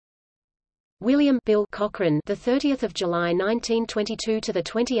William Bill Cochran, the 30th of July 1922 to the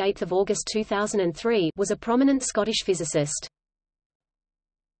 28th of August 2003, was a prominent Scottish physicist.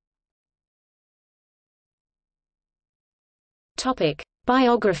 Topic: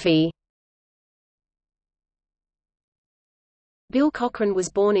 Biography. Bill Cochran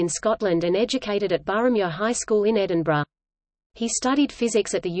was born in Scotland and educated at Boroughmuir High School in Edinburgh. He studied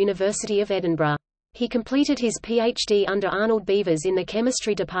physics at the University of Edinburgh. He completed his PhD under Arnold Beevers in the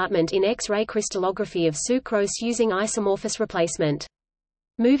chemistry department in X-ray crystallography of sucrose using isomorphous replacement.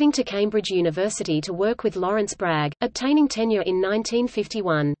 Moving to Cambridge University to work with Lawrence Bragg, obtaining tenure in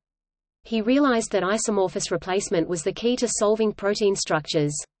 1951. He realized that isomorphous replacement was the key to solving protein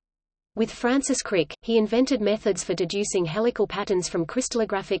structures. With Francis Crick, he invented methods for deducing helical patterns from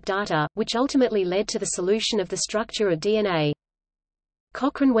crystallographic data, which ultimately led to the solution of the structure of DNA.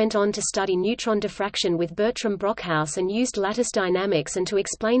 Cochran went on to study neutron diffraction with Bertram Brockhaus and used lattice dynamics and to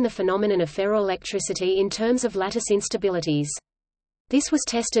explain the phenomenon of ferroelectricity in terms of lattice instabilities. This was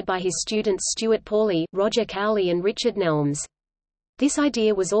tested by his students Stuart Pauly, Roger Cowley and Richard Nelms. This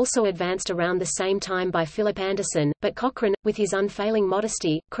idea was also advanced around the same time by Philip Anderson, but Cochran, with his unfailing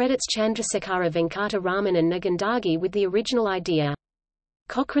modesty, credits Chandrasekhara Venkata Raman and Nagandagi with the original idea.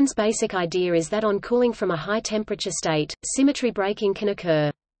 Cochran's basic idea is that on cooling from a high-temperature state, symmetry breaking can occur.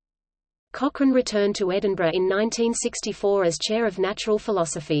 Cochran returned to Edinburgh in 1964 as chair of natural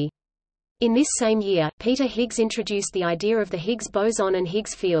philosophy. In this same year, Peter Higgs introduced the idea of the Higgs boson and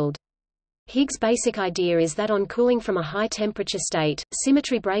Higgs field. Higgs' basic idea is that on cooling from a high-temperature state,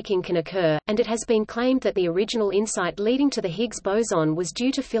 symmetry breaking can occur, and it has been claimed that the original insight leading to the Higgs boson was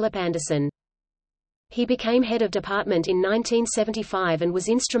due to Philip Anderson. He became head of department in 1975 and was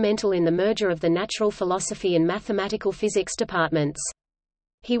instrumental in the merger of the natural philosophy and mathematical physics departments.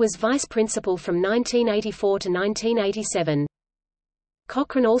 He was vice principal from 1984 to 1987.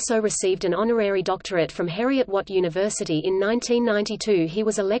 Cochran also received an honorary doctorate from Heriot-Watt University in 1992. He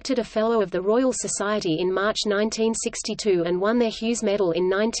was elected a Fellow of the Royal Society in March 1962 and won their Hughes Medal in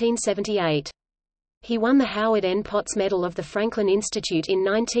 1978. He won the Howard N. Potts Medal of the Franklin Institute in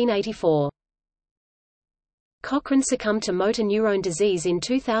 1984. Cochran succumbed to motor neurone disease in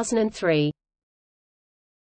 2003.